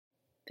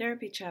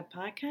Therapy Chat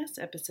Podcast,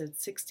 episode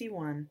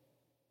 61.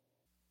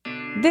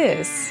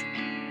 This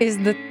is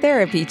the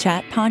Therapy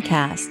Chat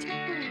Podcast.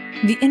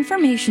 The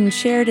information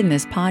shared in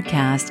this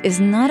podcast is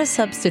not a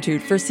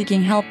substitute for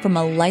seeking help from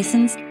a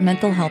licensed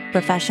mental health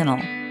professional.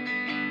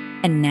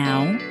 And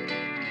now,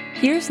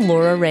 here's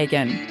Laura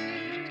Reagan,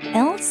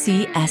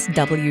 LCSWC,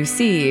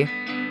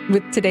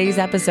 with today's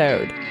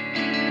episode.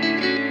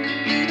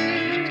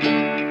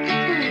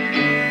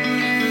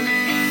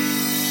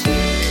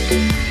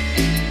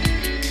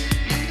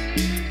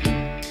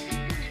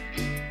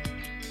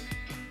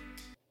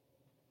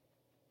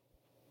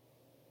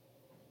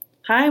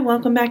 Hi,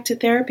 welcome back to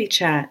Therapy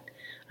Chat.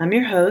 I'm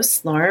your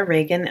host, Laura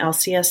Reagan,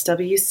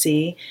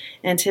 LCSWC,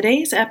 and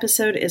today's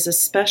episode is a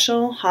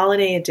special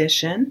holiday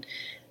edition.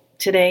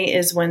 Today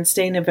is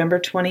Wednesday, November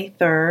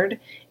 23rd,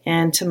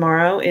 and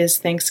tomorrow is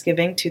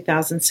Thanksgiving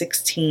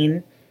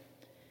 2016.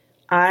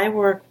 I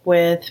work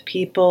with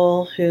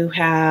people who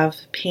have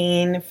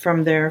pain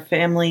from their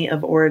family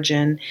of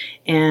origin,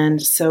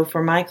 and so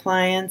for my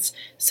clients,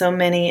 so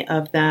many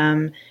of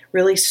them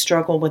really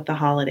struggle with the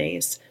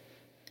holidays.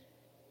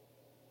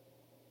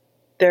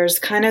 There's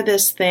kind of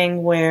this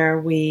thing where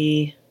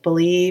we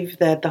believe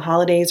that the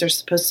holidays are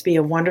supposed to be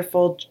a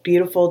wonderful,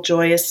 beautiful,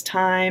 joyous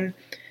time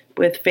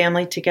with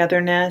family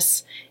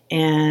togetherness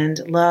and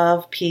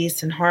love,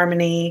 peace, and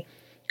harmony,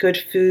 good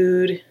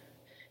food,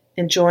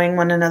 enjoying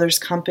one another's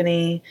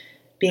company,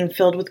 being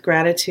filled with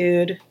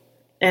gratitude.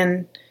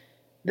 And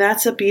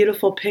that's a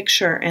beautiful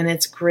picture, and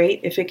it's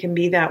great if it can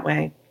be that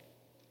way.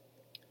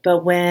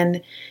 But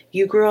when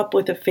you grew up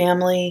with a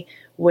family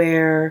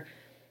where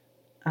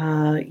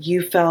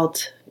you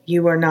felt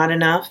you were not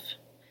enough,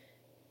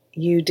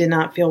 you did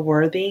not feel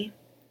worthy,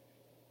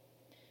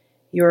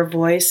 your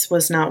voice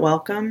was not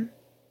welcome,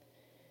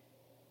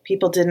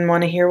 people didn't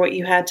want to hear what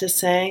you had to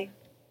say,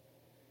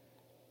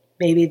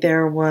 maybe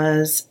there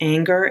was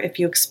anger if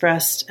you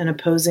expressed an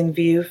opposing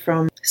view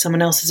from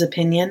someone else's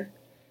opinion,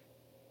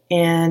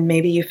 and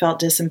maybe you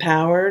felt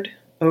disempowered,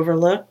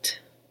 overlooked,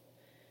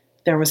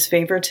 there was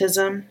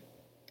favoritism.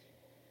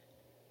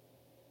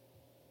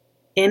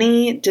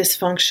 Any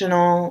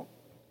dysfunctional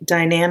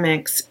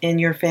dynamics in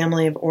your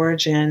family of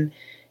origin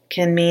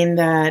can mean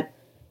that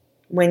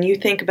when you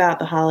think about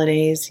the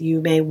holidays, you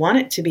may want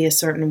it to be a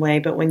certain way,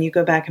 but when you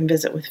go back and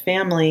visit with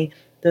family,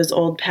 those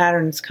old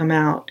patterns come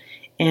out,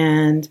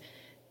 and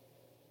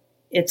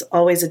it's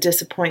always a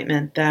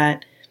disappointment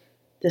that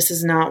this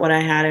is not what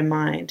I had in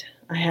mind.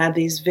 I had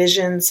these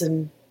visions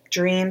and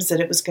dreams that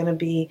it was going to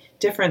be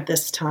different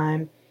this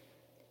time,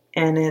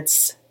 and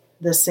it's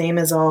the same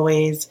as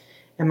always,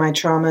 and my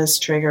trauma is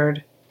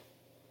triggered.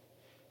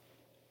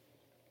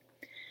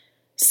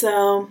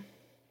 So,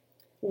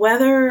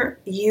 whether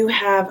you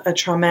have a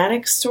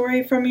traumatic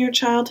story from your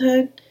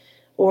childhood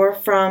or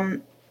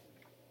from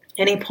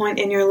any point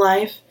in your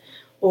life,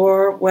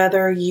 or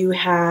whether you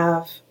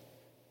have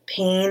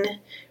pain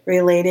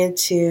related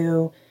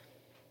to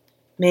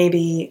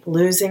maybe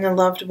losing a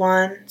loved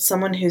one,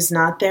 someone who's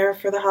not there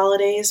for the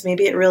holidays,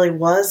 maybe it really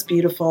was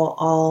beautiful,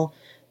 all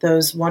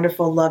those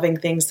wonderful, loving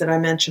things that I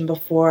mentioned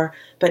before,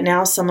 but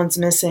now someone's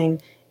missing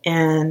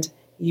and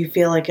you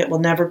feel like it will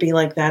never be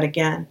like that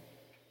again.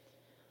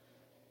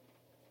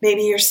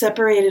 Maybe you're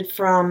separated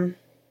from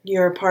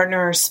your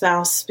partner or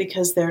spouse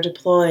because they're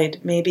deployed.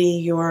 Maybe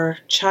your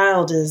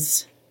child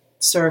is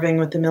serving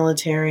with the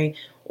military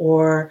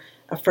or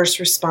a first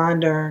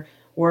responder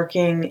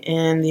working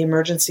in the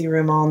emergency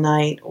room all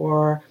night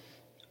or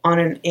on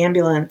an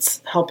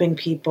ambulance helping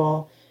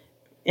people,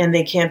 and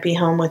they can't be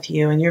home with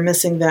you, and you're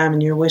missing them,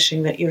 and you're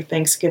wishing that your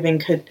Thanksgiving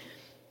could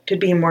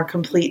be more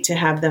complete to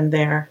have them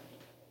there.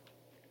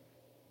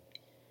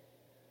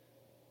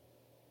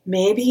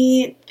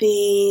 Maybe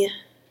the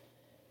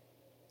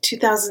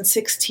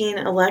 2016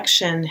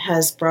 election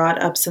has brought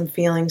up some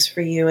feelings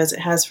for you, as it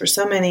has for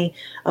so many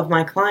of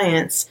my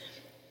clients.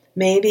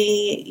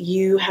 Maybe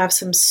you have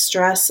some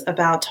stress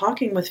about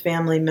talking with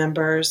family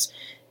members,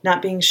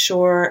 not being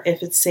sure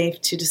if it's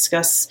safe to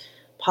discuss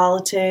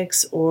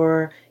politics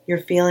or your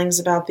feelings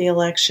about the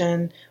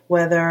election,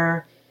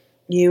 whether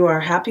you are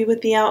happy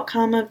with the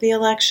outcome of the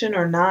election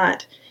or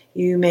not.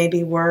 You may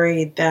be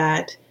worried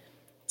that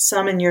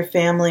some in your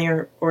family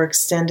or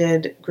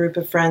extended group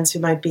of friends who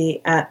might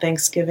be at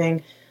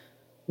Thanksgiving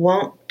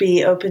won't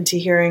be open to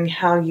hearing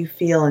how you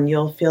feel, and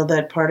you'll feel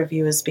that part of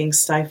you is being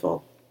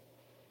stifled.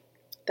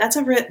 That's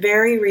a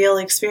very real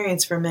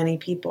experience for many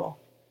people.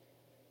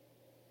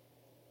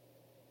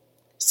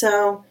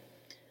 So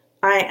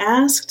I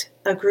asked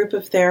a group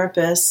of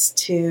therapists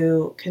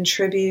to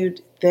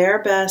contribute their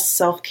best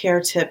self-care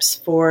tips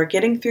for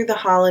getting through the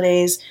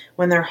holidays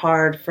when they're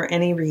hard for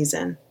any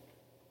reason.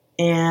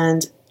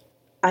 And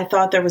I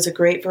thought there was a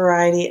great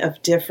variety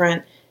of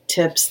different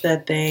tips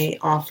that they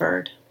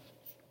offered.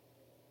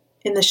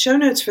 In the show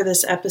notes for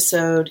this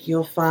episode,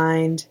 you'll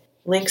find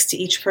links to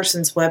each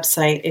person's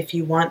website if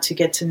you want to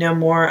get to know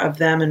more of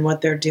them and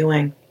what they're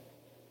doing.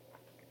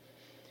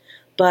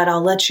 But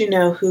I'll let you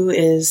know who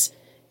is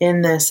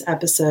in this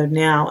episode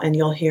now, and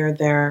you'll hear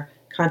their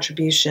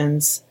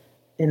contributions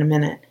in a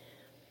minute.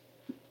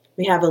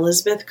 We have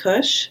Elizabeth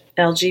Cush,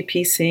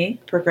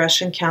 LGPC,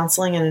 Progression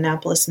Counseling in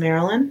Annapolis,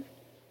 Maryland.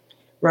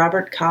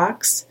 Robert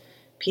Cox,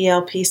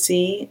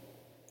 PLPC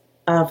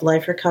of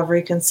Life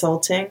Recovery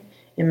Consulting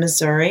in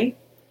Missouri.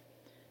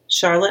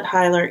 Charlotte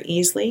Heiler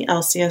Easley,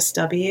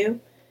 LCSW,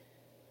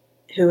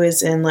 who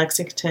is in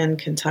Lexington,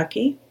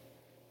 Kentucky.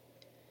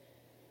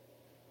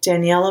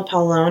 Daniela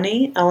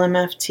Paoloni,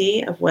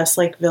 LMFT of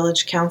Westlake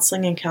Village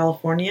Counseling in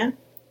California.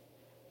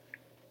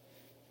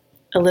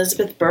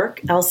 Elizabeth Burke,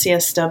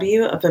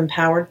 LCSW of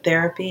Empowered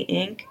Therapy,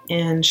 Inc.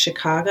 in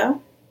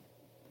Chicago.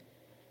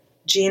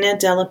 Gina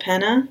Della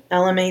Pena,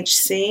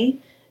 LMHC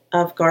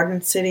of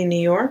Garden City,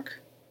 New York.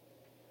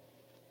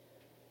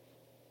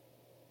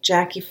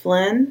 Jackie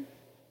Flynn,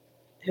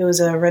 who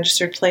is a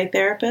registered play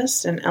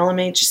therapist and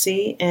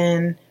LMHC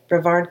in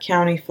Brevard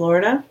County,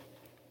 Florida.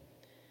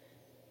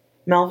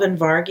 Melvin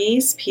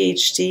Varghese,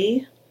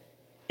 PhD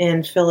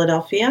in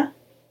Philadelphia.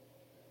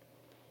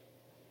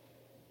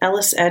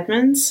 Ellis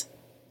Edmonds,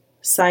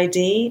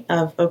 PsyD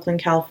of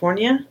Oakland,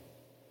 California.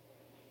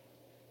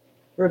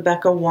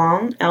 Rebecca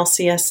Wong,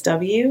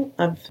 LCSW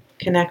of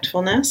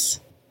Connectfulness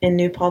in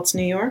New Paltz,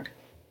 New York.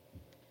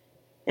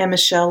 And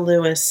Michelle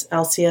Lewis,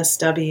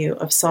 LCSW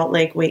of Salt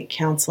Lake Wake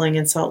Counseling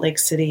in Salt Lake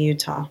City,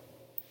 Utah.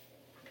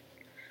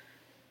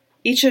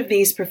 Each of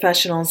these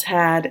professionals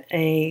had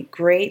a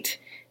great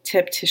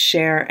tip to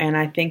share, and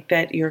I think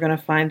that you're going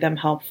to find them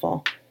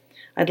helpful.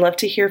 I'd love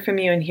to hear from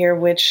you and hear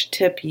which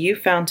tip you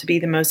found to be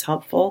the most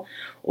helpful,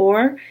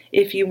 or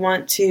if you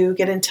want to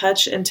get in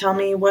touch and tell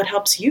me what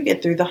helps you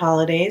get through the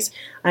holidays,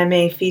 I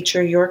may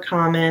feature your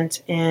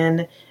comment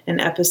in an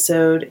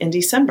episode in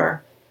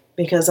December,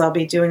 because I'll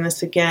be doing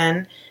this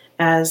again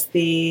as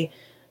the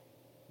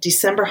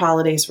December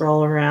holidays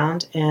roll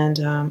around, and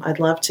I'd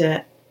love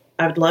to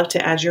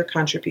add your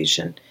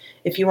contribution.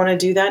 If you want to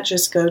do that,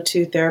 just go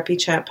to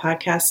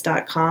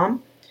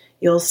therapychatpodcast.com.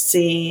 You'll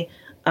see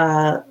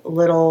a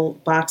little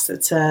box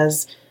that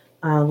says,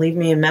 leave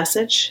me a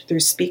message through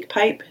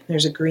SpeakPipe.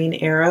 There's a green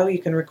arrow. You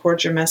can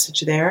record your message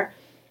there.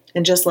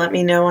 And just let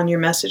me know on your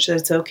message that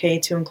it's okay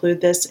to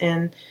include this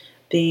in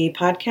the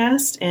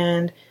podcast.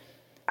 And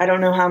I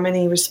don't know how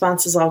many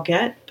responses I'll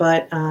get,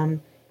 but I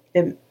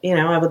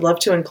would love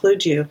to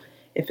include you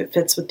if it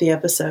fits with the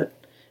episode.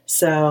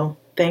 So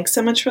thanks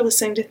so much for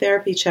listening to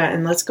Therapy Chat,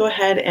 and let's go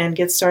ahead and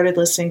get started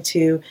listening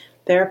to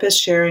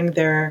therapists sharing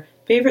their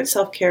favorite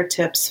self-care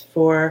tips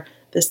for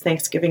this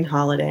Thanksgiving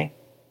holiday.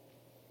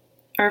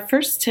 Our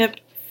first tip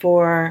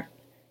for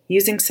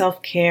using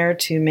self-care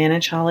to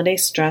manage holiday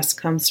stress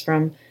comes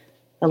from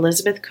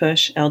Elizabeth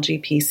Cush,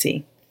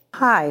 LGPC.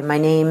 Hi, my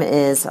name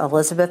is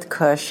Elizabeth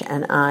Cush,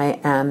 and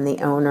I am the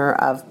owner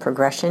of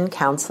Progression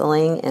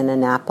Counseling in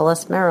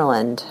Annapolis,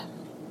 Maryland.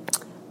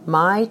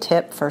 My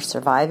tip for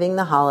surviving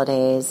the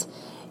holidays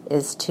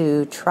is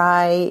to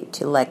try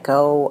to let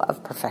go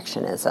of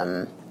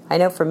perfectionism. I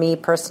know for me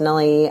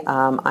personally,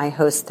 I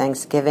host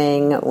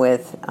Thanksgiving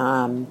with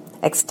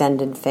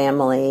extended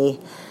family,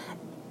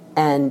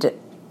 and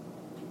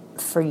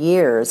for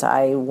years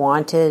I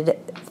wanted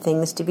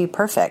things to be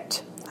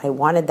perfect. I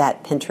wanted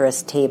that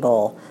Pinterest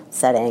table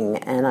setting,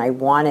 and I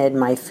wanted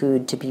my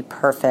food to be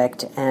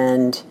perfect,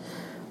 and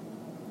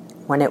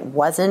when it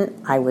wasn't,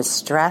 I was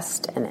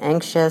stressed and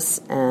anxious,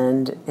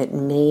 and it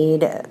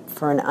made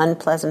for an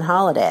unpleasant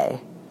holiday.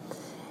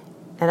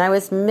 And I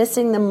was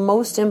missing the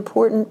most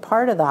important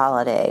part of the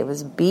holiday. It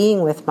was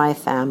being with my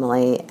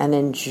family and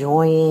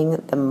enjoying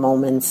the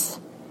moments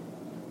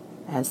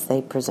as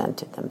they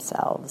presented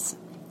themselves.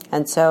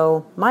 And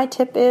so my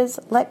tip is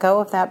let go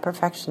of that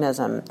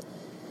perfectionism.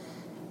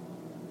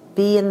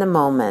 Be in the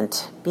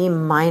moment. Be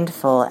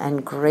mindful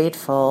and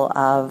grateful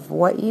of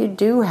what you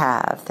do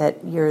have,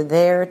 that you're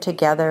there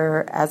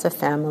together as a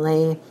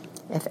family.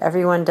 If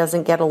everyone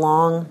doesn't get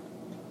along,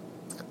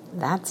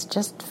 that's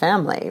just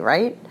family,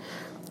 right?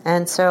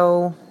 And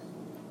so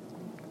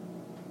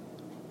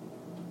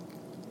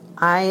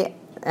I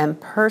am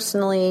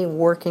personally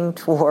working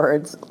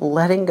towards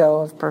letting go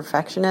of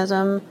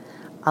perfectionism,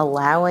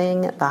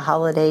 allowing the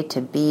holiday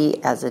to be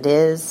as it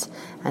is,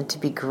 and to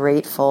be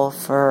grateful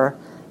for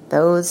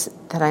those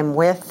that I'm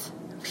with,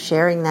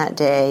 sharing that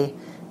day,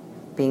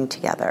 being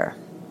together.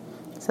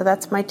 So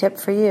that's my tip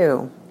for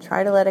you.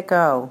 Try to let it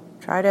go.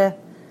 Try to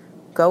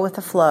go with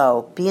the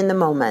flow. Be in the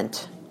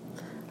moment.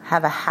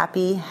 Have a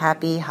happy,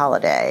 happy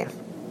holiday.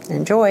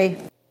 Enjoy.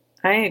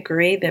 I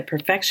agree that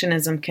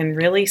perfectionism can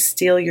really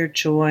steal your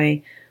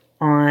joy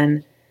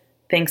on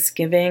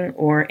Thanksgiving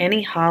or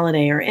any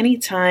holiday or any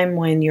time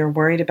when you're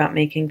worried about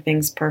making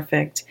things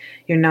perfect.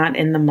 You're not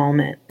in the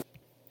moment.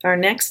 Our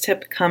next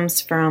tip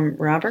comes from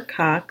Robert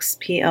Cox,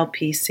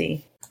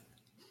 PLPC.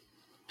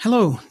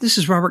 Hello, this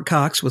is Robert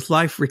Cox with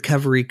Life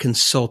Recovery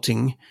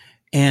Consulting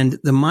and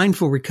the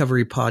Mindful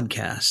Recovery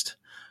Podcast.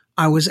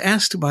 I was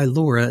asked by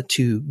Laura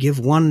to give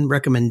one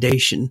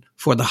recommendation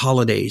for the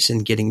holidays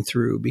and getting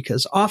through,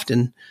 because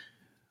often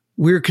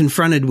we're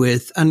confronted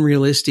with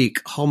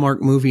unrealistic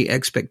Hallmark movie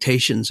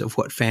expectations of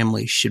what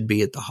families should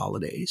be at the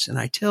holidays. And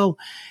I tell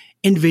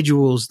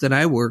individuals that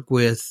I work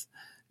with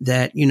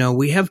that,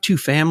 we have two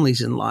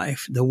families in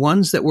life, the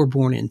ones that we're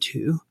born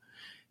into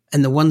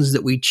and the ones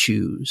that we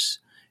choose.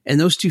 And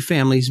those two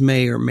families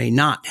may or may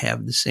not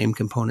have the same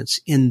components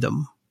in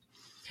them.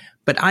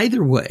 But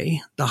either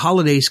way, the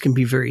holidays can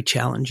be very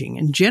challenging.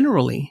 And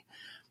generally,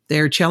 they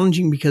are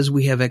challenging because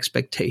we have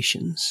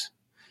expectations.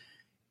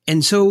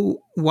 And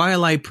so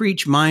while I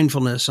preach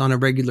mindfulness on a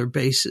regular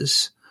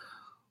basis,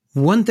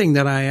 one thing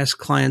that I ask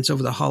clients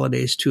over the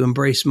holidays to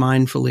embrace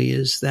mindfully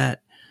is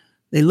that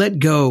they let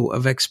go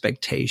of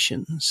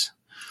expectations.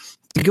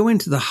 They go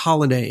into the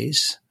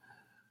holidays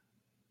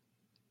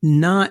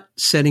not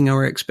setting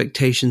our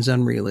expectations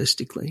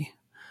unrealistically,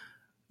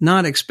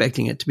 not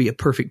expecting it to be a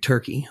perfect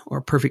turkey or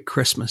a perfect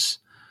Christmas,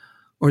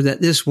 or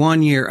that this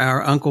one year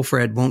our Uncle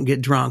Fred won't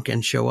get drunk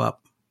and show up.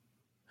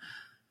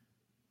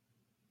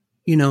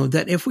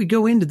 That if we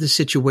go into the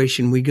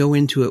situation, we go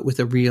into it with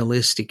a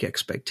realistic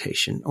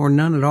expectation or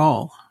none at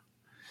all.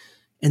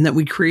 And that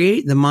we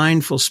create the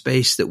mindful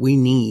space that we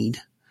need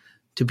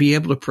to be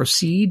able to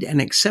proceed and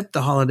accept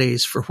the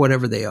holidays for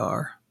whatever they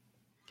are.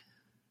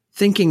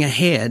 Thinking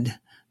ahead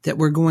that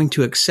we're going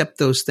to accept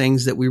those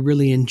things that we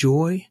really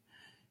enjoy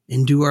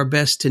and do our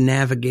best to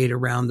navigate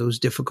around those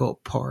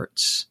difficult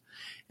parts.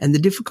 And the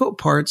difficult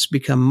parts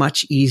become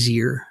much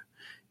easier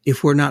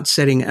if we're not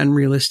setting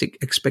unrealistic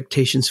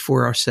expectations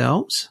for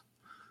ourselves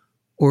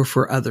or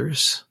for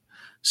others.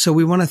 So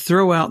we want to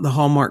throw out the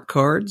Hallmark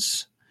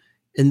cards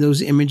and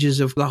those images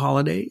of the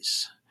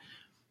holidays.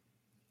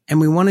 And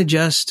we want to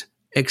just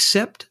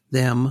accept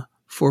them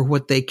for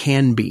what they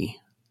can be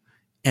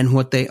and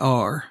what they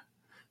are,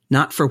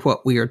 not for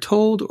what we are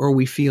told or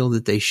we feel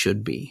that they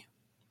should be.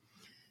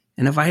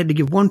 And if I had to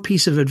give one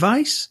piece of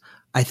advice,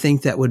 I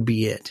think that would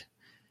be it,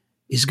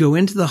 is go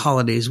into the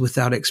holidays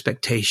without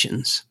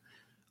expectations,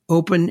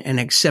 open and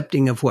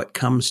accepting of what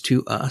comes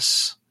to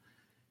us,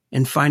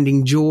 and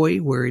finding joy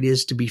where it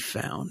is to be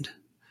found.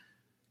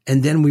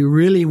 And then we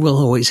really will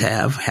always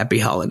have happy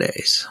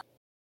holidays.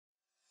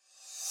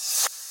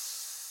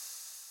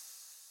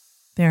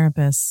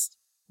 Therapists,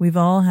 we've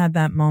all had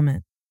that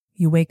moment.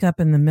 You wake up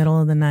in the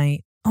middle of the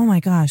night. Oh my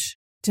gosh,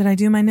 did I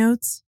do my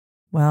notes?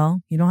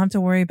 Well, you don't have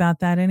to worry about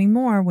that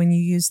anymore when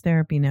you use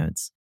Therapy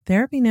Notes.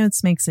 Therapy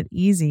Notes makes it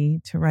easy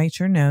to write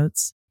your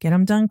notes, get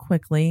them done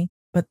quickly,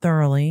 but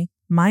thoroughly.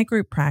 My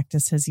group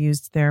practice has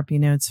used Therapy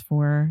Notes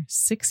for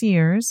 6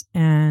 years,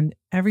 and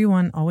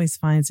everyone always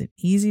finds it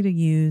easy to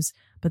use.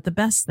 But the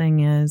best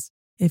thing is,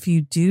 if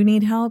you do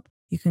need help,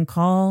 you can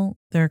call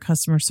their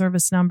customer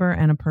service number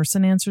and a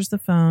person answers the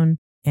phone.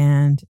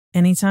 And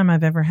anytime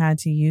I've ever had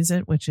to use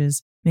it, which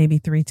is maybe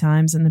 3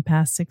 times in the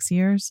past 6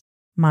 years,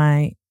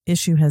 my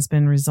issue has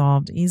been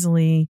resolved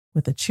easily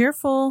with a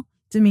cheerful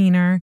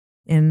demeanor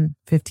in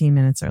 15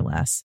 minutes or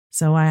less.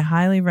 So I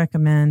highly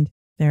recommend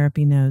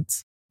Therapy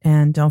Notes.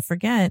 And don't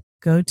forget,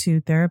 go to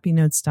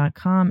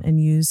therapynotes.com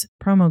and use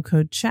promo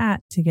code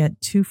CHAT to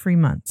get 2 free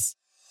months.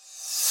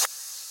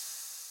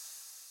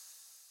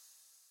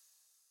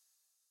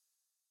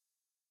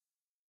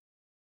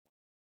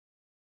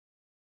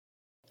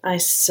 I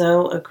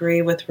so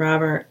agree with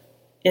Robert.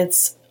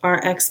 It's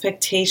our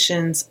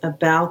expectations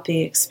about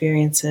the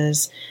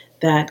experiences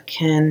that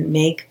can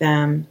make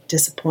them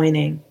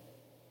disappointing.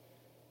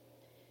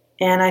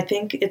 And I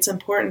think it's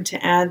important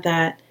to add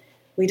that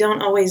we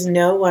don't always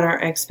know what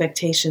our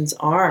expectations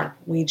are.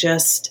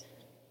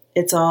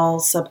 It's all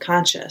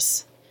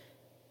subconscious.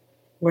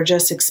 We're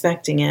just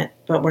expecting it,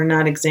 but we're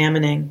not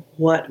examining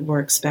what we're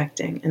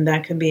expecting. And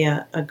that can be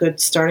a good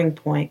starting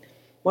point.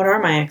 What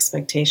are my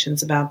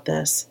expectations about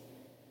this?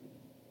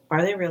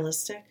 Are they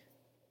realistic?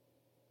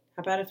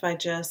 How about if I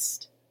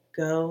just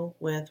go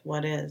with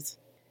what is?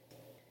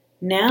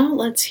 Now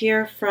let's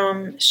hear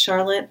from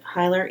Charlotte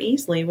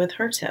Heiler-Easley with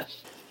her tip.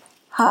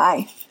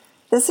 Hi,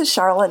 this is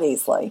Charlotte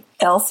Easley,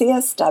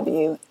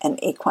 LCSW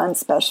and equine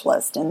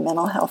specialist in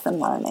mental health and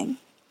learning.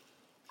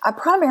 I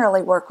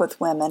primarily work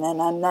with women,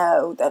 and I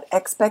know that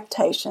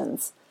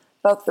expectations,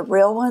 both the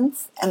real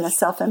ones and the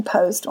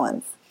self-imposed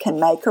ones, can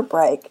make or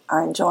break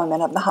our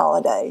enjoyment of the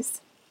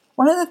holidays.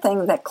 One of the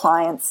things that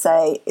clients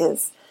say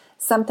is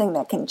something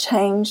that can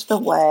change the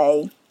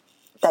way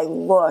they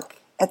look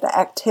at the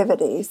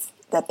activities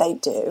that they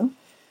do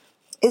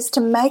is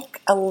to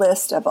make a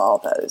list of all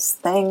those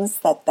things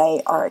that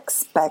they are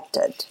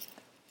expected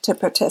to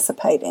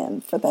participate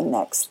in for the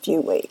next few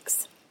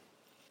weeks.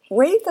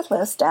 Read the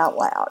list out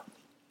loud.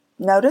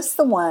 Notice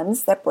the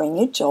ones that bring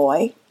you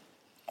joy,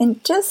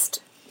 and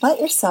just let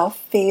yourself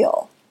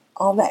feel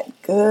all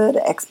that good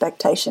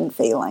expectation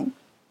feeling.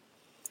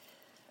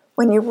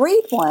 When you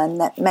read one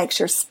that makes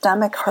your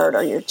stomach hurt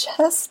or your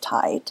chest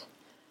tight,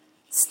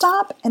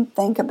 stop and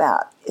think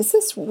about, is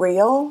this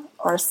real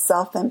or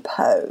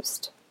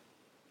self-imposed?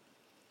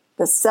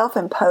 The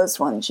self-imposed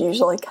ones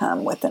usually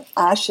come with an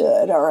I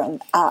should or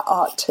an I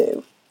ought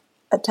to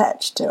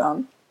attached to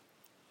them.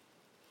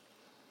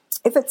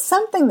 If it's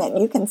something that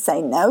you can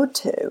say no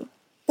to,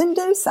 then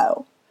do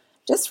so.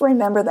 Just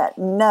remember that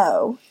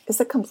no is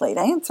a complete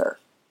answer.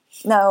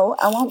 No,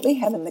 I won't be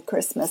having the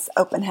Christmas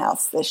open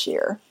house this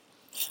year.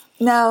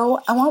 No,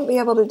 I won't be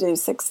able to do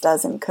 6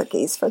 dozen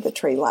cookies for the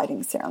tree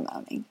lighting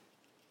ceremony.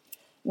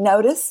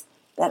 Notice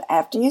that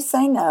after you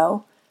say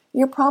no,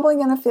 you're probably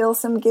going to feel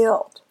some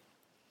guilt.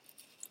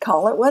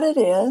 Call it what it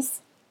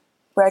is,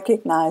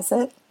 recognize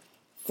it,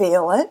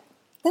 feel it,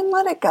 then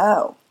let it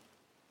go.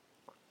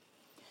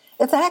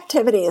 If the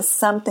activity is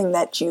something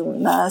that you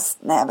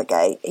must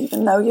navigate,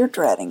 even though you're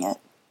dreading it,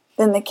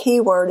 then the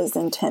key word is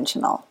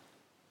intentional.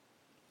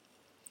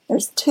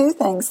 There's 2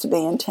 things to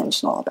be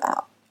intentional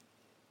about.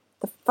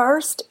 The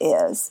first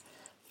is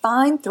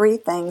find 3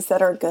 things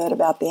that are good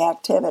about the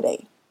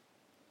activity.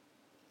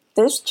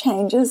 This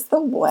changes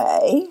the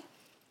way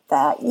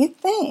that you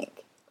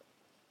think.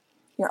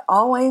 We are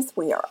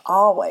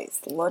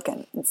always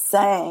looking and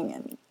saying,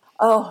 and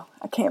oh,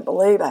 I can't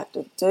believe I have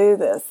to do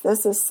this.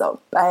 This is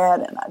so bad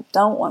and I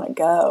don't want to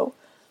go.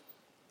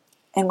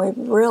 And we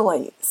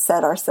really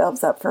set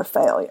ourselves up for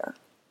failure.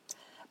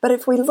 But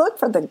if we look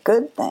for the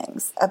good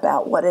things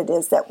about what it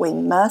is that we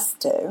must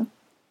do,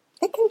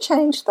 it can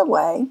change the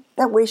way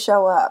that we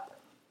show up.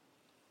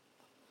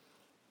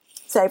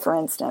 Say, for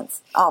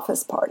instance,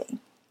 office party.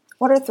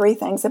 What are 3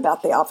 things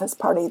about the office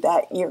party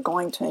that you're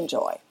going to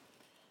enjoy?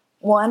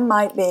 1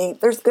 might be,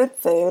 there's good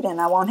food and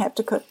I won't have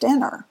to cook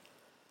dinner.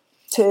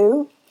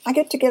 2, I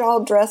get to get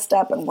all dressed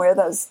up and wear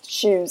those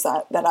shoes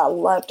that I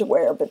love to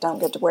wear but don't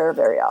get to wear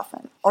very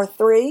often. Or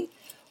 3,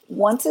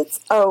 once it's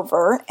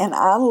over and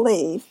I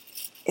leave,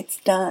 it's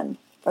done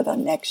for the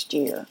next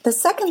year. The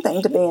second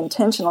thing to be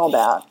intentional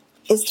about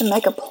is to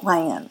make a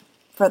plan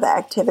for the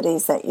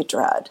activities that you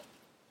dread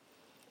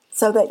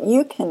so that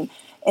you can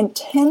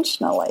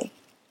intentionally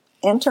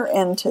enter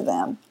into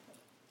them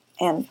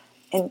and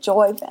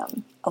enjoy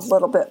them a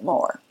little bit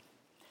more.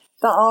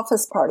 The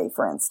office party,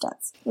 for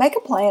instance. Make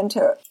a plan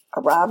to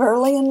arrive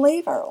early and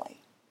leave early.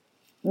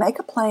 Make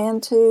a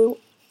plan to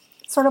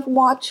sort of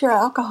watch your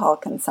alcohol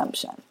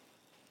consumption.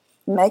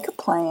 Make a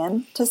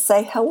plan to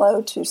say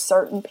hello to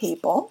certain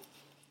people,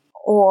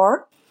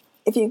 or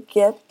if you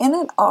get in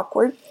an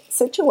awkward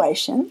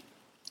situation,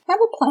 have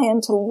a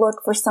plan to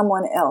look for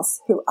someone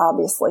else who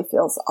obviously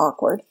feels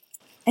awkward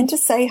and to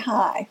say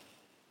hi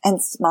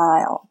and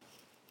smile.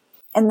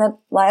 And the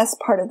last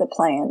part of the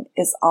plan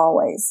is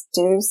always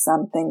do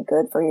something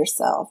good for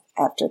yourself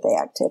after the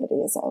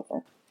activity is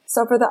over.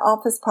 So for the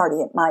office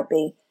party, it might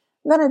be,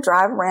 I'm going to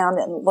drive around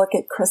and look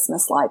at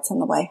Christmas lights on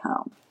the way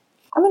home.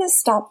 I'm going to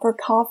stop for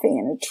coffee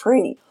and a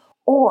treat.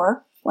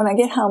 Or when I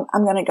get home,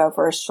 I'm going to go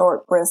for a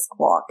short, brisk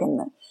walk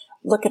and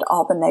look at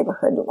all the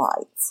neighborhood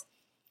lights.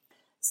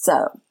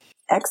 So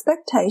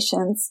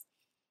expectations,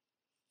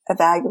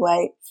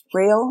 evaluate,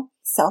 real,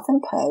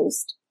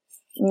 self-imposed.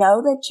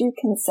 Know that you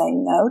can say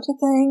no to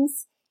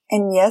things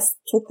and yes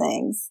to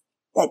things,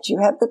 that you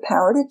have the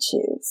power to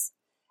choose.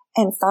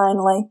 And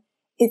finally,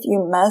 if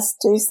you must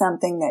do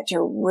something that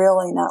you're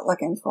really not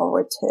looking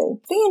forward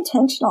to, be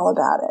intentional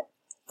about it.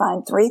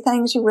 Find 3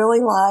 things you really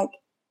like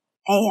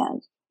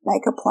and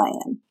make a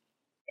plan.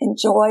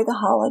 Enjoy the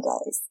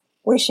holidays.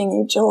 Wishing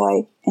you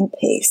joy and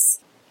peace.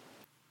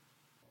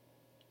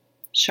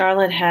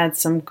 Charlotte had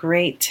some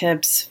great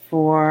tips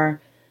for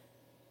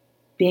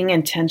being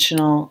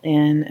intentional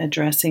in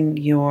addressing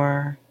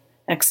your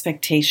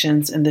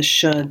expectations and the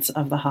shoulds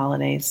of the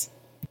holidays.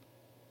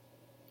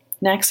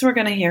 Next, we're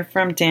going to hear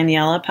from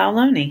Daniela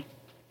Paoloni.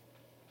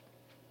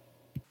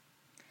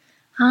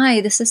 Hi,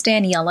 this is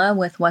Daniela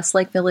with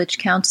Westlake Village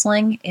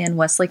Counseling in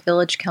Westlake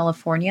Village,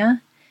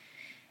 California.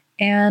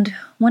 And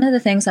one of the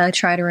things I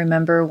try to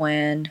remember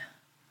when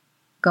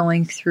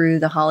going through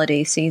the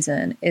holiday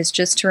season is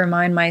just to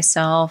remind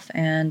myself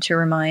and to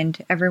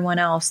remind everyone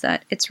else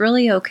that it's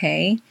really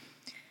okay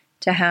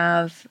to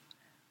have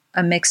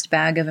a mixed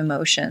bag of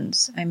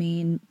emotions. I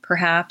mean,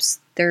 perhaps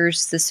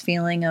there's this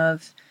feeling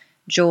of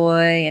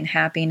joy and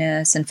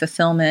happiness and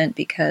fulfillment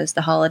because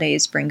the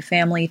holidays bring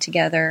family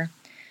together.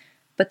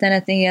 But then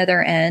at the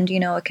other end,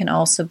 it can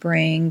also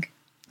bring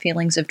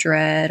feelings of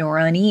dread or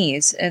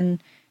unease.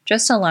 And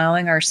just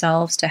allowing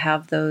ourselves to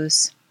have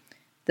those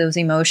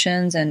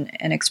emotions and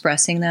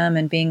expressing them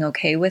and being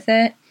okay with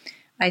it,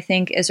 I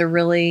think is a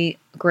really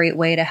great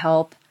way to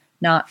help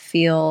not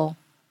feel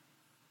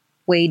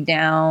weighed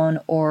down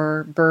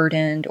or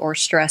burdened or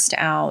stressed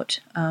out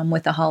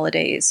with the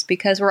holidays,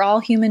 because we're all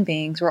human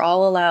beings. We're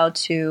all allowed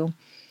to,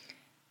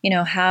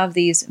 have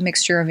these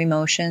mixture of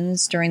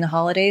emotions during the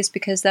holidays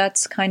because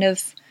that's kind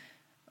of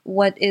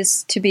what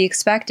is to be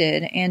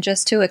expected. And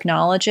just to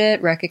acknowledge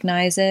it,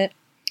 recognize it,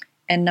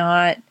 and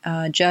not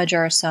judge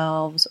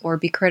ourselves or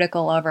be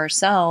critical of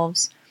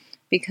ourselves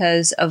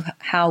because of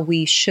how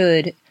we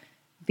should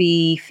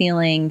be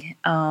feeling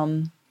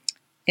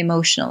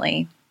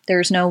emotionally.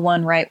 There's no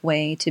one right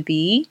way to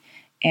be,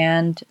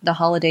 and the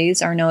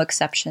holidays are no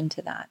exception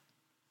to that.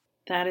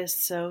 That is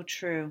so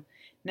true.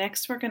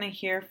 Next, we're going to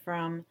hear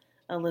from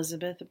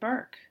Elizabeth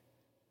Burke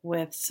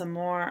with some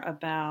more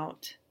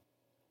about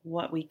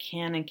what we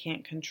can and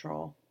can't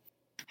control.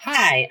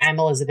 Hi, I'm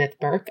Elizabeth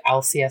Burke,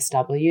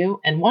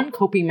 LCSW, and one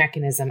coping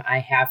mechanism I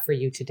have for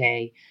you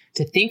today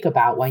to think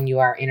about when you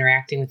are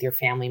interacting with your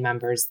family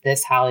members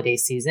this holiday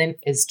season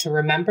is to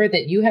remember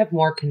that you have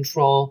more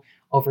control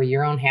over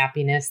your own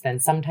happiness than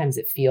sometimes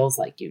it feels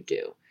like you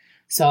do.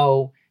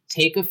 So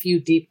take a few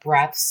deep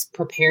breaths,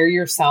 prepare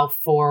yourself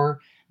for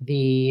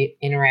the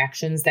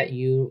interactions that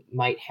you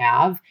might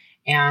have,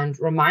 and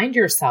remind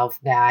yourself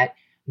that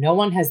no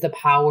one has the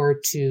power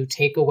to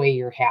take away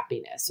your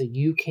happiness. So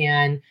you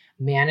can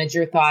manage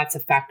your thoughts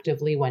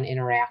effectively when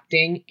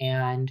interacting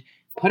and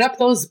put up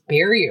those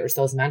barriers,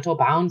 those mental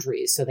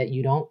boundaries, so that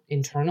you don't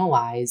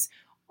internalize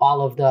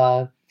all of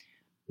the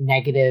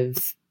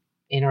negative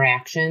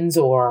interactions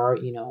or,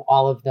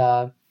 all of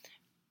the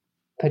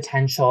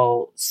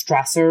potential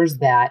stressors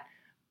that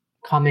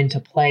come into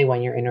play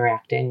when you're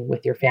interacting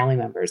with your family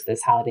members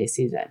this holiday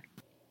season.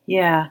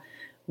 Yeah,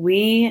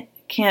 we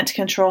can't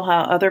control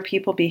how other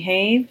people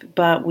behave,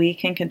 but we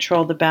can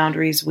control the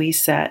boundaries we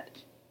set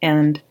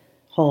and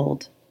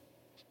hold.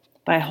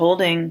 By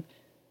holding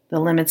the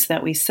limits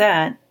that we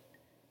set,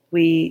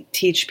 we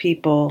teach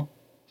people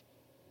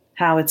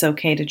how it's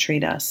okay to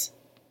treat us,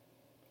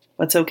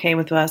 what's okay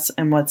with us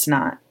and what's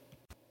not.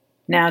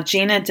 Now,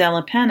 Gina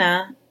Della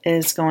Penna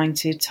is going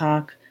to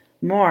talk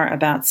more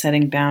about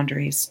setting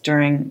boundaries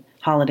during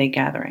holiday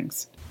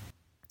gatherings.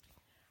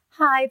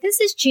 Hi, this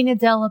is Gina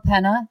Della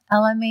Penna,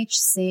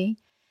 LMHC,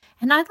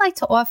 and I'd like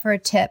to offer a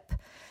tip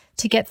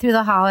to get through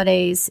the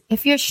holidays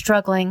if you're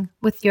struggling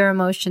with your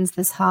emotions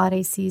this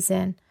holiday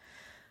season.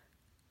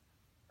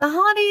 The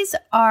holidays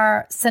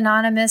are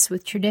synonymous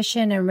with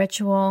tradition and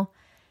ritual,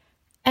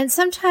 and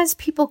sometimes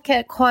people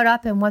get caught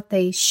up in what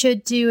they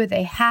should do or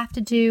they have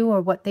to do or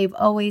what they've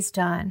always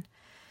done.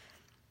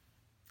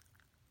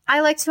 I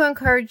like to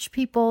encourage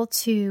people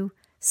to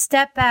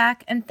step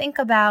back and think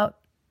about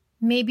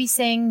maybe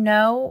saying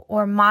no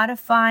or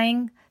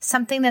modifying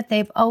something that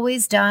they've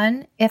always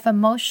done if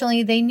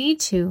emotionally they need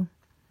to.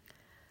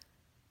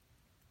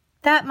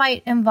 That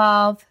might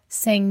involve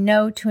saying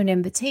no to an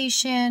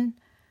invitation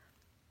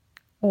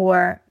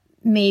or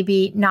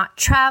maybe not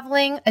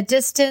traveling a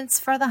distance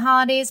for the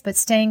holidays but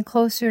staying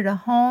closer to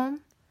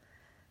home.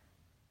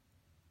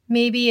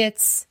 Maybe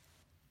it's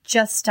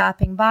just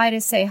stopping by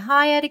to say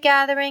hi at a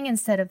gathering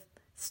instead of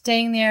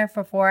staying there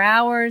for 4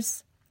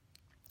 hours.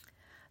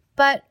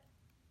 But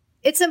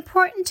it's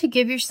important to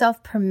give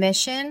yourself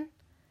permission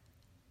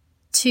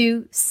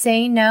to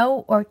say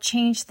no or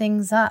change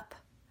things up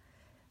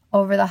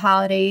over the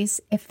holidays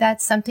if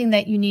that's something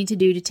that you need to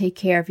do to take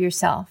care of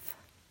yourself.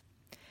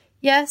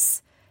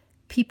 Yes,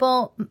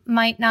 people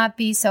might not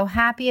be so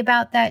happy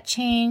about that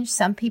change.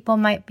 Some people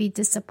might be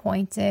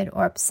disappointed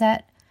or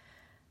upset,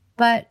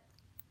 but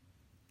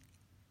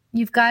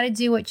you've got to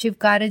do what you've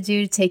got to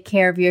do to take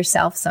care of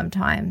yourself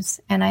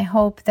sometimes. And I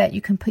hope that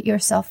you can put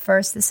yourself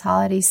first this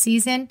holiday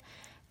season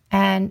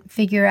and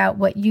figure out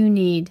what you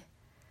need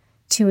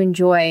to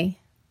enjoy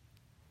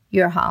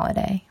your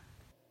holiday.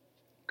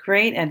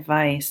 Great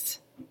advice.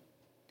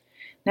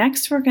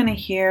 Next, we're going to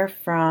hear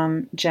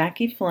from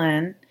Jackie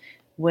Flynn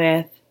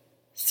with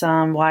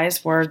some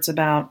wise words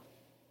about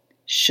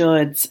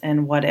shoulds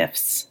and what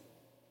ifs.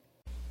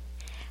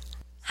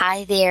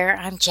 Hi there,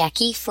 I'm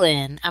Jackie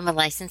Flynn. I'm a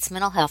licensed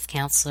mental health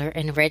counselor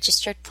and a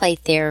registered play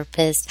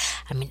therapist.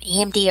 I'm an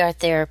EMDR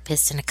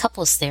therapist and a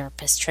couples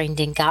therapist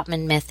trained in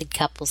Gottman Method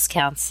couples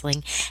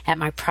counseling at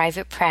my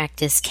private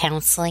practice,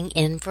 Counseling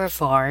in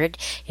Brevard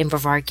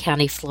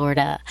County,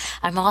 Florida.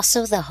 I'm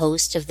also the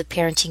host of the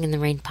Parenting in the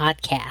Rain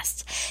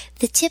podcast.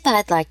 The tip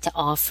I'd like to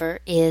offer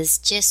is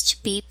just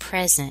to be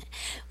present.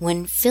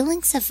 When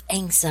feelings of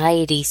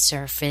anxiety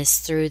surface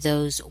through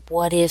those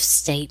what-if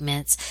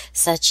statements,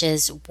 such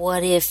as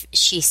what if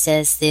she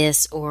says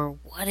this or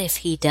what if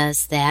he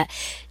does that,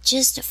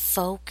 just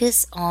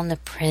focus on the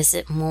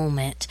present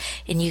moment.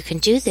 And you can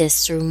do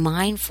this through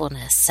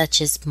mindfulness, such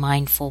as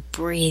mindful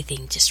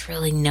breathing, just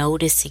really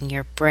noticing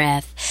your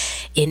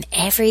breath in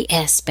every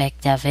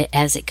aspect of it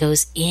as it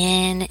goes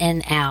in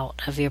and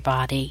out of your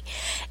body,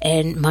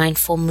 and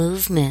mindful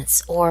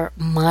movements or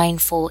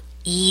mindful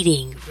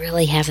eating,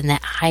 really having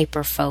that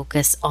hyper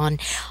focus on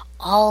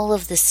all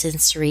of the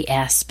sensory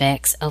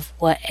aspects of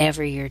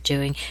whatever you're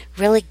doing.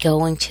 Really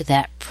going to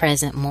that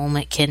present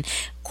moment can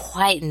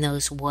quieten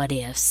those what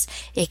ifs.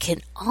 It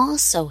can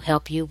also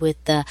help you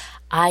with the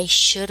I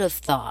should have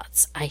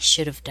thoughts. I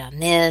should have done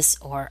this,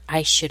 or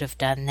I should have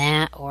done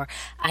that, or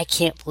I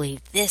can't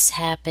believe this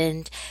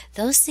happened.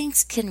 Those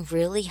things can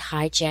really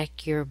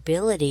hijack your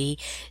ability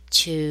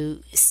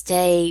to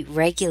stay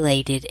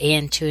regulated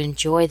and to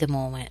enjoy the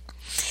moment.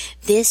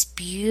 This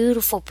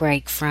beautiful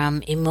break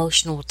from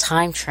emotional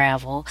time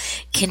travel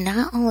can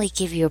not only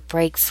give you a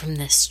break from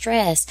the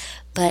stress,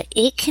 but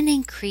it can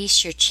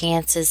increase your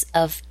chances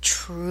of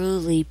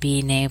truly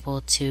being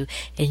able to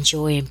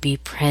enjoy and be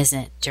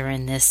present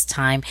during this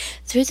time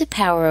through the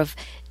power of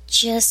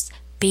just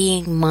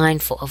being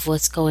mindful of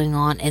what's going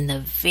on in the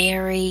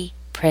very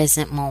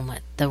present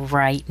moment, the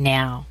right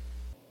now.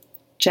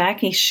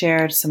 Jackie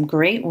shared some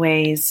great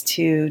ways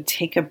to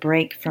take a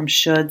break from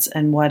shoulds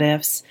and what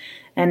ifs,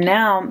 And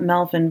now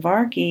Melvin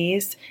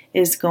Varghese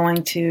is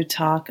going to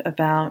talk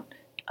about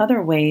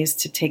other ways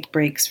to take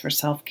breaks for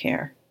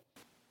self-care.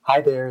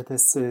 Hi there,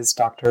 this is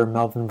Dr.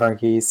 Melvin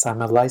Varghese.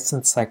 I'm a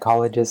licensed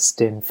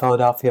psychologist in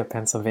Philadelphia,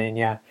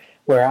 Pennsylvania,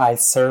 where I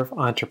serve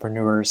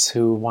entrepreneurs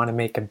who want to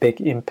make a big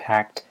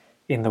impact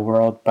in the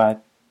world,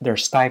 but they're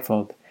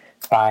stifled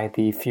by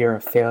the fear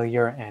of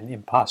failure and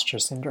imposter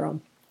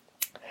syndrome.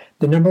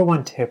 The number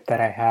one tip that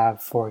I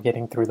have for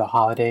getting through the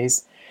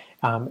holidays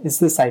is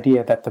this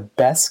idea that the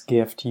best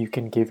gift you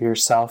can give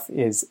yourself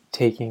is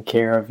taking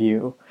care of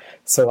you.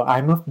 So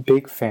I'm a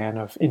big fan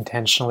of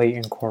intentionally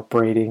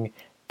incorporating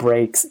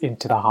breaks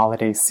into the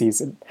holiday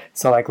season.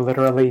 So like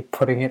literally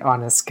putting it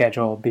on a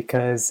schedule,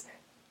 because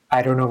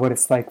I don't know what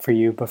it's like for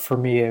you, but for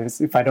me,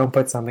 if I don't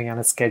put something on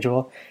a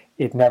schedule,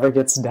 it never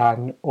gets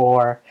done,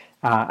 or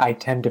I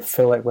tend to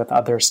fill it with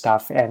other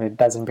stuff and it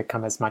doesn't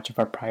become as much of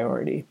a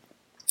priority.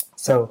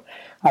 So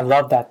I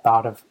love that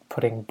thought of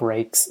putting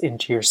breaks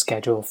into your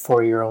schedule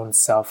for your own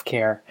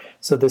self-care.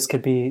 So this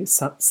could be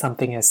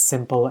something as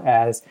simple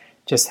as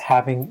just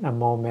having a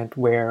moment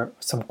where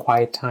some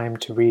quiet time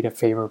to read a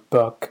favorite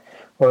book,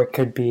 or it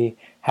could be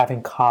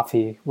having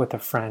coffee with a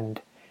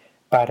friend.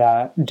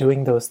 But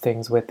doing those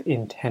things with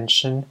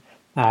intention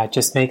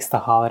just makes the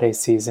holiday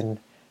season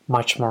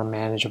much more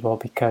manageable,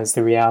 because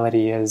the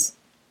reality is,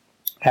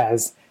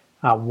 as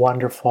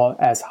wonderful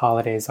as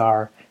holidays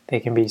are, they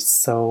can be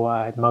so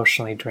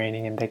emotionally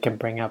draining, and they can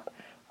bring up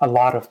a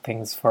lot of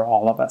things for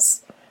all of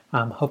us.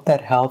 Hope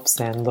that helps,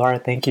 and Laura,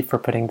 thank you for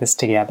putting this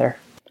together.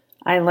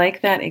 I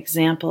like that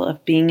example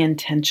of being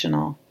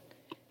intentional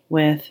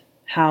with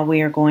how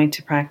we are going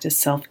to practice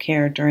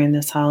self-care during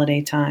this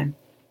holiday time.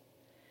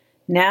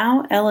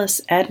 Now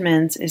Ellis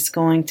Edmonds is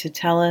going to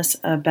tell us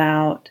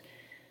about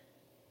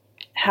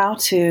how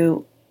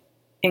to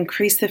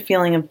increase the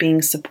feeling of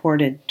being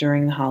supported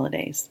during the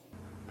holidays.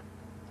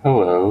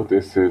 Hello,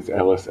 this is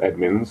Ellis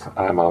Edmonds.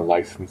 I'm a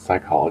licensed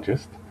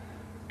psychologist,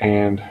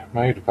 and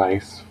my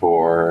advice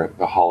for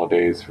the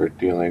holidays, for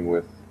dealing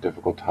with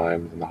difficult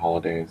times in the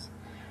holidays,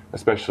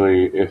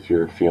 especially if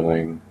you're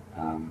feeling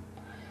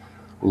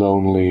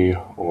lonely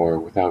or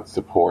without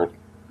support,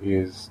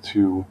 is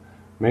to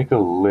make a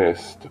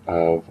list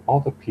of all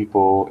the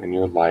people in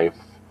your life,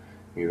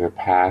 either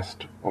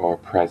past or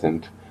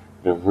present,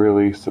 that have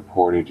really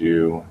supported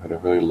you, that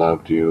have really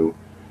loved you,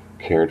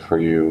 cared for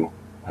you,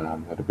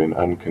 that have been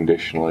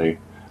unconditionally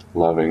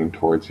loving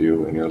towards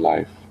you in your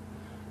life.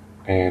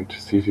 And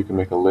to see if you can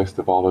make a list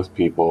of all those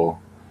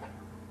people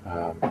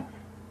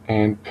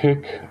and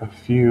pick a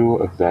few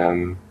of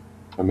them,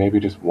 or maybe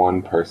just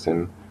one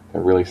person that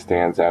really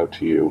stands out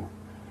to you,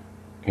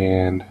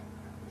 and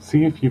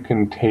see if you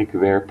can take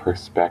their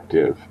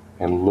perspective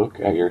and look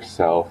at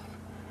yourself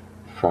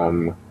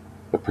from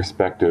the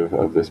perspective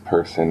of this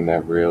person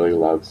that really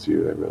loves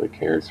you, that really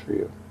cares for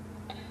you.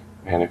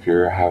 And if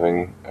you're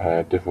having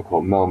a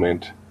difficult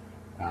moment,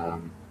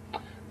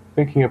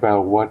 thinking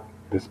about what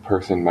this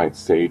person might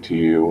say to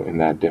you in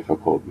that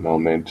difficult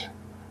moment,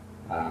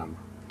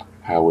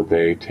 how would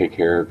they take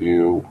care of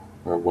you,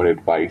 or what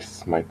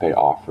advice might they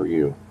offer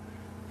you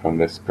from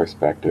this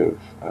perspective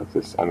of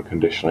this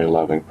unconditionally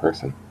loving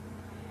person.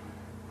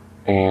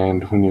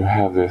 And when you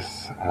have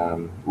this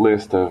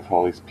list of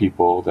all these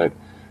people that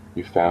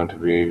you found to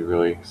be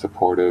really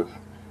supportive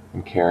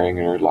and caring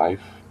in your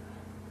life,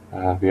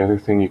 the other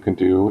thing you can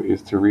do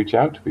is to reach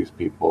out to these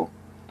people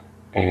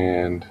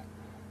and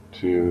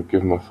to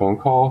give them a phone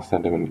call,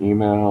 send them an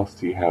email,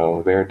 see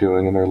how they're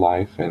doing in their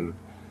life, and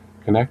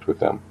connect with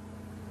them.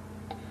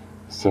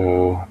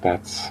 So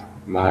that's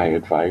my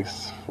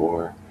advice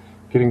for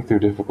getting through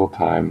difficult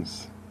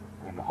times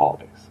in the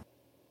holidays.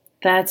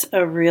 That's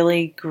a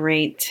really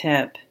great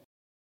tip.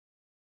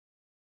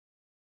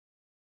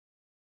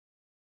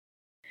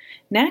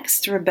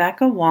 Next,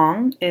 Rebecca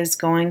Wong is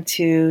going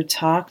to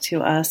talk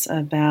to us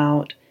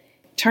about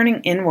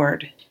turning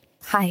inward.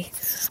 Hi,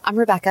 I'm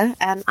Rebecca,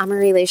 and I'm a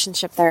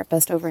relationship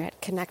therapist over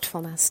at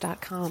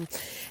connectfulness.com.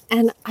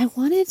 And I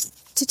wanted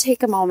to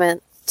take a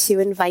moment to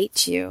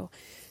invite you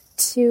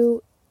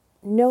to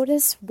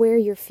notice where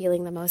you're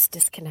feeling the most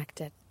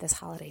disconnected this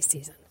holiday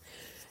season.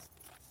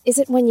 Is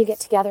it when you get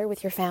together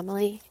with your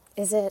family?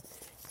 Is it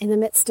in the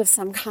midst of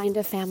some kind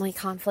of family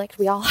conflict?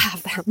 We all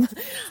have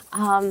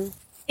them.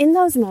 In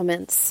those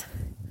moments,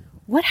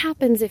 what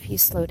happens if you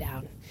slow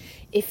down?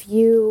 If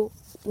you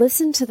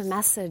listen to the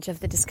message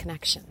of the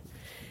disconnection?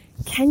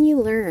 Can you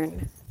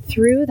learn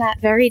through that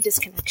very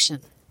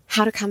disconnection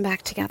how to come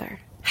back together?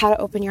 How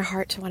to open your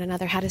heart to one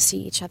another, how to see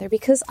each other?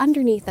 Because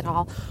underneath it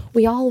all,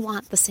 we all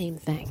want the same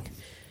thing.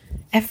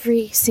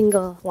 Every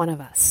single one of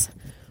us.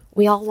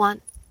 We all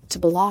want to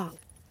belong.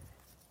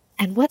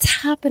 And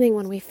what's happening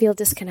when we feel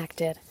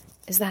disconnected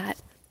is that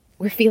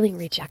we're feeling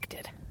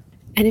rejected.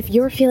 And if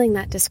you're feeling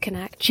that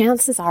disconnect,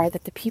 chances are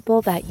that the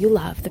people that you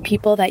love, the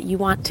people that you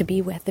want to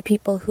be with, the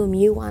people whom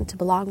you want to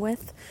belong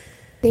with,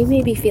 they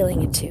may be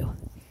feeling it too.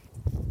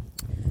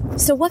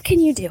 So what can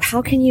you do?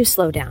 How can you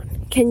slow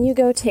down? Can you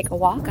go take a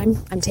walk? I'm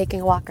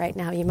taking a walk right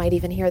now. You might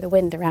even hear the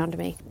wind around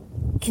me.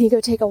 Can you go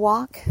take a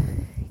walk?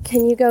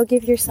 Can you go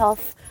give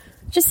yourself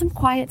just some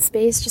quiet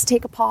space, just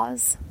take a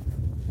pause.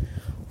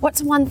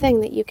 What's one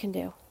thing that you can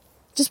do?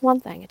 Just one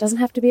thing. It doesn't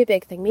have to be a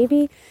big thing.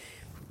 Maybe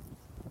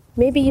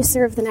you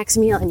serve the next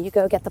meal and you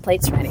go get the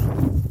plates ready.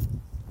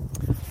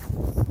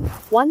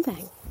 One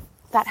thing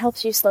that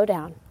helps you slow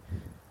down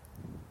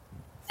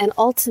and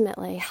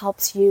ultimately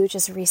helps you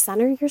just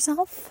recenter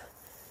yourself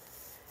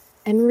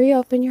and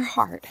reopen your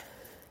heart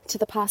to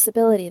the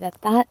possibility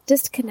that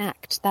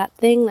disconnect, that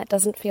thing that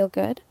doesn't feel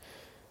good,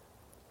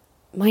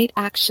 might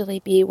actually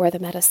be where the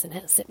medicine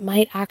is. It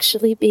might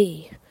actually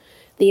be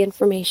the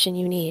information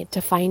you need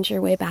to find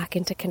your way back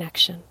into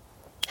connection.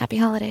 Happy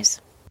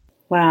holidays.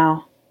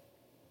 Wow.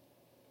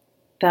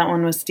 That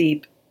one was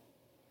deep.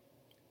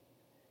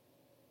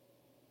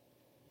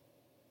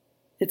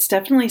 It's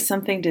definitely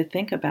something to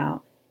think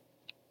about.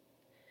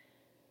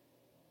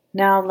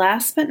 Now,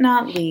 last but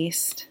not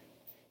least,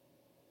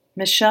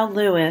 Michelle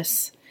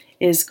Lewis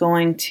is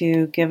going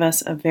to give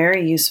us a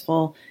very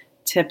useful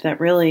tip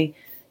that really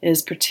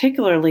is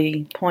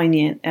particularly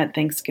poignant at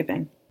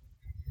Thanksgiving.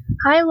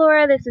 Hi,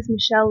 Laura. This is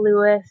Michelle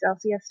Lewis,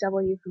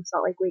 LCSW from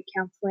Salt Lake Wake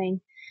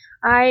Counseling.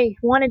 I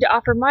wanted to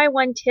offer my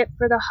one tip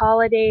for the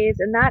holidays,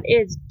 and that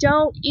is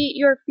don't eat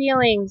your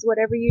feelings.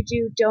 Whatever you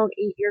do, don't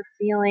eat your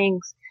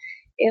feelings.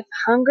 If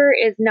hunger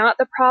is not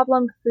the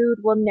problem, food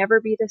will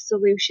never be the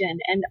solution.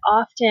 And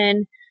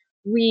often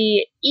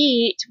we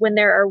eat when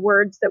there are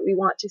words that we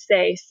want to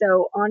say.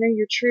 So honor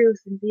your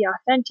truth and be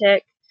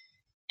authentic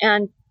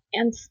and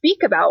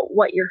speak about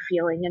what you're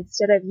feeling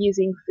instead of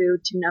using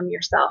food to numb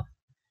yourself.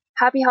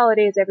 Happy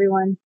holidays,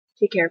 everyone.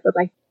 Take care.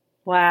 Bye-bye.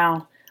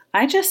 Wow.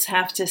 I just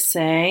have to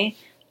say,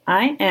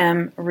 I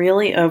am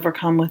really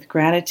overcome with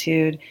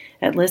gratitude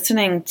at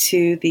listening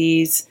to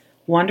these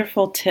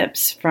wonderful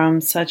tips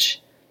from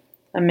such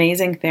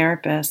amazing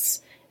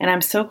therapists. And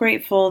I'm so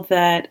grateful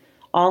that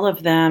all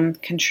of them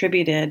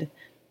contributed.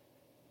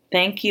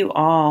 Thank you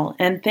all.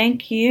 And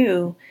thank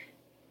you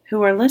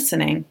who are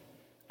listening.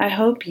 I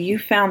hope you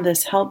found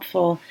this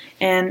helpful.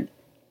 And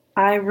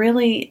I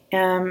really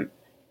am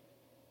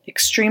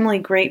extremely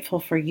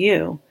grateful for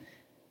you,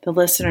 the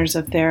listeners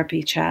of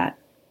Therapy Chat.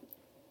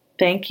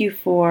 Thank you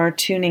for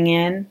tuning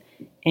in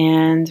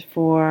and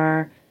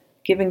for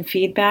giving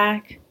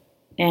feedback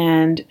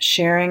and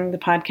sharing the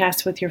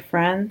podcast with your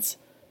friends.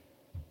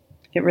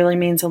 It really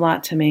means a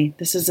lot to me.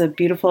 This is a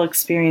beautiful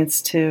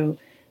experience to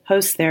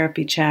host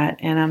Therapy Chat,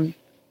 and I'm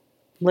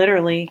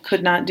literally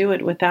could not do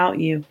it without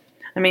you.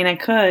 I mean, I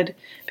could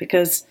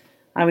because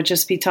I would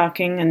just be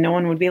talking and no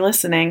one would be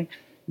listening,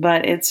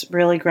 but it's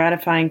really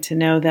gratifying to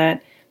know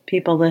that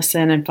people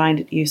listen and find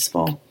it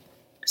useful.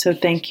 So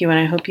thank you, and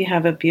I hope you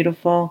have a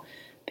beautiful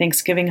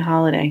Thanksgiving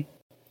holiday.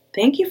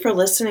 Thank you for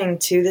listening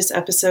to this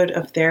episode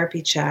of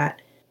Therapy Chat.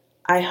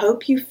 I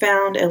hope you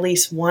found at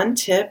least one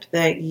tip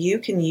that you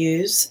can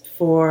use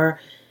for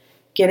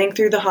getting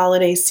through the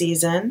holiday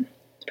season,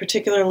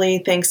 particularly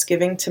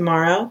Thanksgiving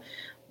tomorrow.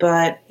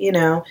 But,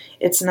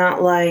 it's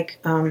not like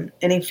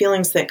any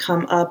feelings that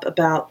come up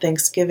about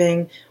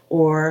Thanksgiving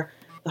or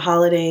the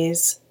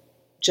holidays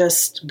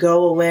just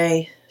go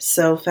away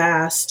so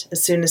fast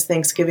as soon as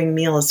Thanksgiving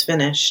meal is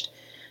finished.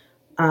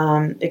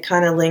 It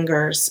kind of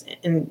lingers,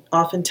 and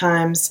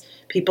oftentimes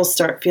people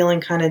start feeling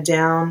kind of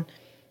down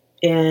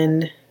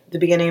in the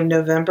beginning of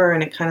November,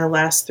 and it kind of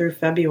lasts through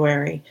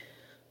February.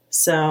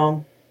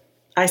 So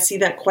I see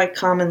that quite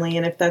commonly,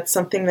 and if that's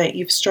something that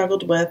you've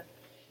struggled with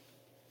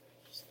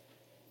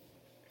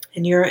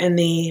and you're in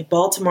the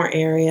Baltimore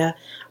area,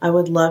 I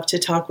would love to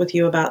talk with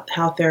you about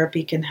how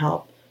therapy can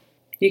help.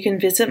 You can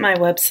visit my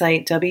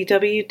website,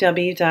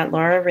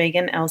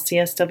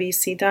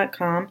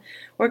 www.laurareaganlcswc.com,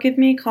 or give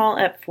me a call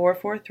at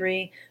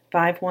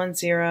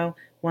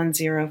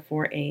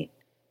 443-510-1048.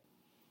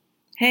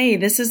 Hey,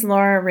 this is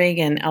Laura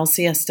Reagan,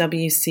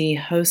 LCSWC,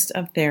 host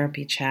of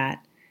Therapy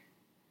Chat.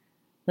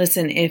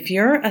 Listen, if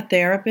you're a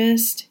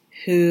therapist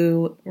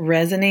who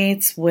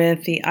resonates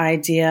with the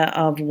idea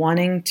of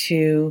wanting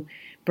to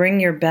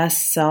bring your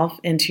best self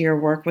into your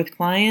work with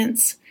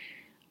clients,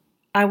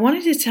 I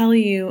wanted to tell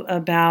you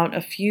about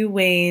a few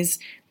ways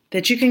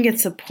that you can get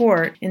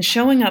support in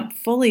showing up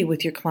fully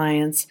with your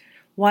clients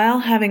while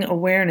having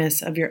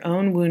awareness of your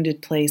own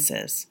wounded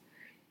places.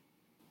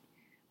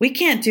 We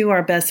can't do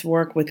our best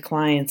work with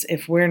clients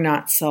if we're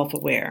not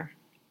self-aware.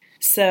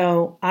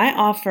 So I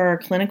offer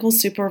clinical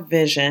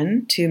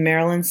supervision to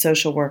Maryland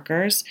social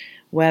workers,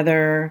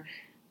 whether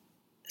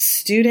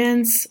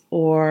students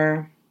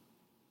or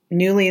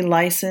newly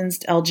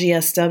licensed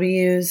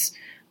LGSWs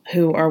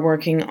who are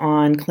working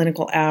on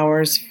clinical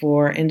hours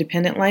for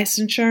independent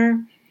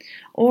licensure,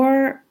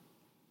 or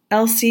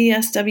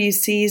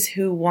LCSWCs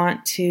who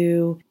want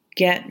to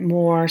get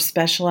more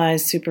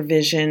specialized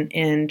supervision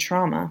in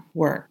trauma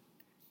work.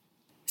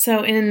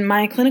 So in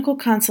my clinical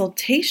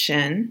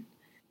consultation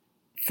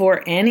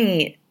for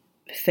any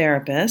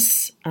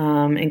therapists,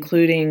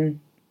 including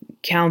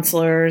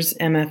counselors,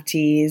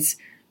 MFTs,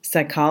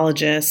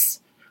 psychologists,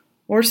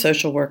 or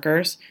social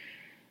workers,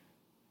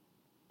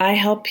 I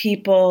help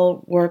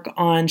people work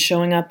on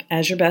showing up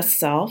as your best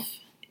self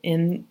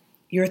in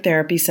your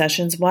therapy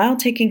sessions while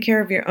taking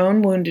care of your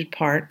own wounded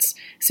parts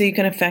so you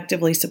can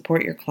effectively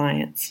support your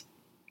clients.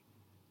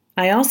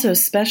 I also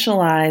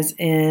specialize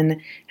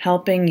in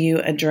helping you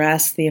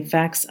address the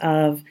effects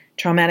of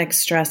traumatic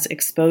stress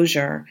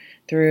exposure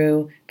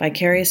through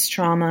vicarious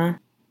trauma,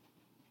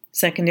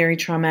 secondary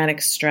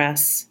traumatic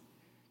stress,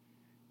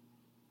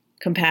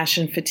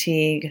 compassion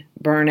fatigue,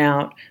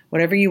 burnout,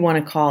 whatever you want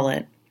to call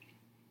it.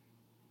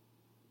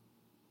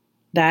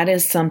 That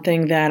is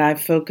something that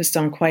I've focused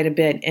on quite a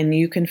bit, and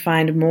you can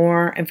find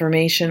more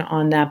information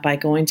on that by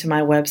going to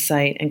my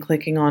website and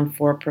clicking on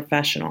For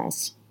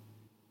Professionals.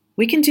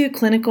 We can do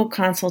clinical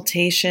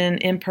consultation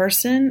in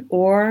person,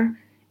 or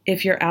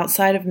if you're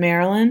outside of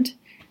Maryland,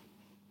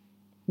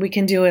 we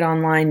can do it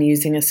online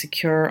using a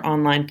secure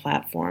online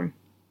platform.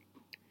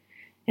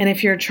 And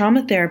if you're a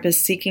trauma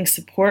therapist seeking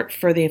support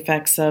for the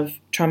effects of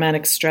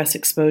traumatic stress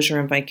exposure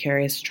and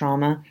vicarious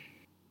trauma,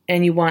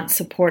 and you want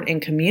support in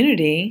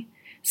community,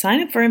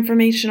 sign up for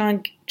information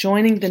on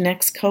joining the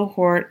next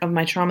cohort of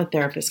my trauma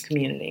therapist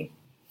community.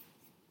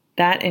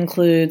 That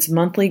includes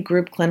monthly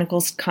group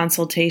clinical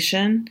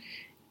consultation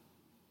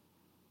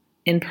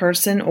in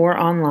person or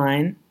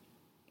online,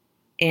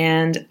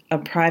 and a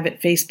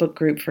private Facebook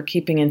group for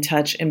keeping in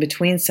touch in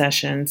between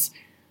sessions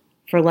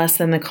for less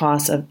than the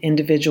cost of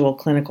individual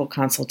clinical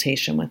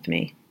consultation with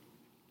me.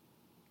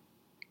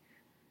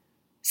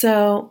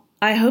 So,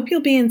 I hope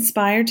you'll be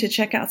inspired to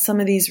check out some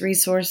of these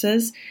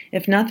resources.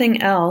 If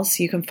nothing else,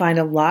 you can find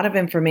a lot of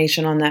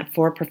information on that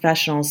For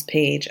Professionals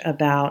page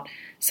about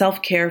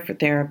self-care for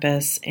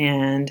therapists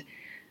and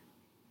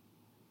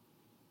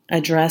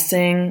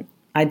addressing,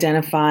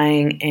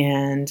 identifying,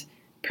 and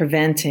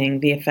preventing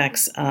the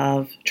effects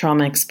of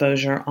trauma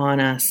exposure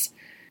on us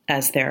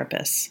as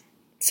therapists.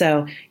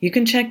 So you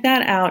can check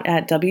that out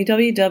at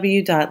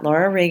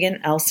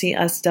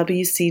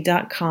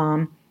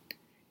www.laurareaganlcswc.com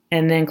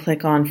and then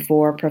click on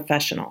For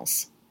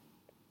Professionals.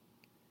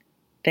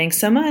 Thanks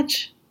so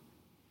much.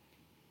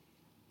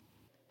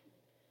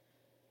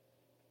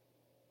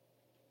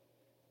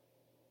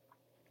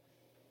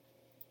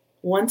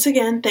 Once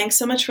again, thanks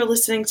so much for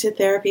listening to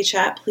Therapy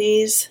Chat.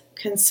 Please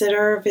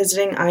consider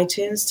visiting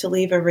iTunes to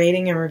leave a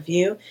rating and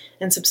review,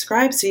 and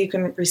subscribe so you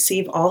can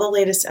receive all the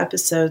latest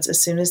episodes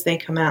as soon as they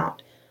come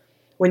out.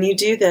 When you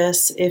do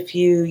this, if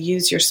you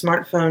use your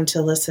smartphone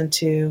to listen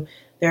to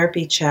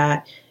Therapy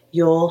Chat,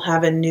 you'll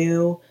have a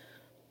new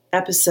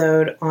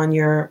episode on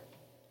your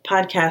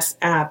podcast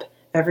app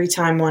every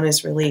time one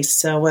is released.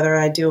 So whether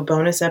I do a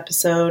bonus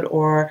episode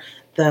or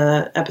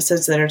the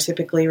episodes that are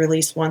typically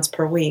released once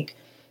per week,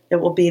 it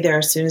will be there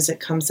as soon as it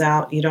comes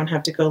out. You don't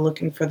have to go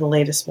looking for the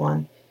latest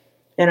one.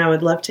 And I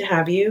would love to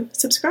have you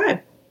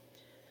subscribe.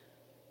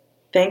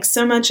 Thanks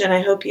so much, and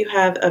I hope you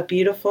have a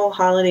beautiful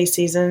holiday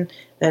season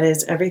that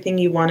is everything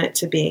you want it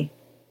to be.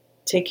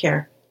 Take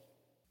care.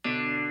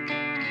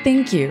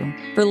 Thank you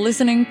for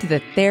listening to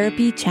the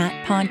Therapy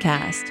Chat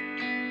Podcast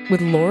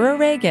with Laura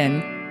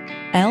Reagan,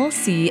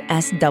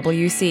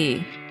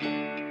 LCSWC.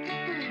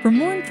 For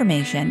more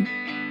information,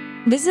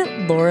 visit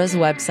Laura's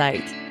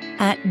website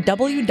at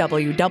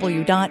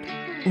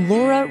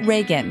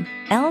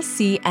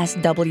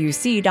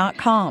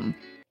www.laurareaganlcswc.com.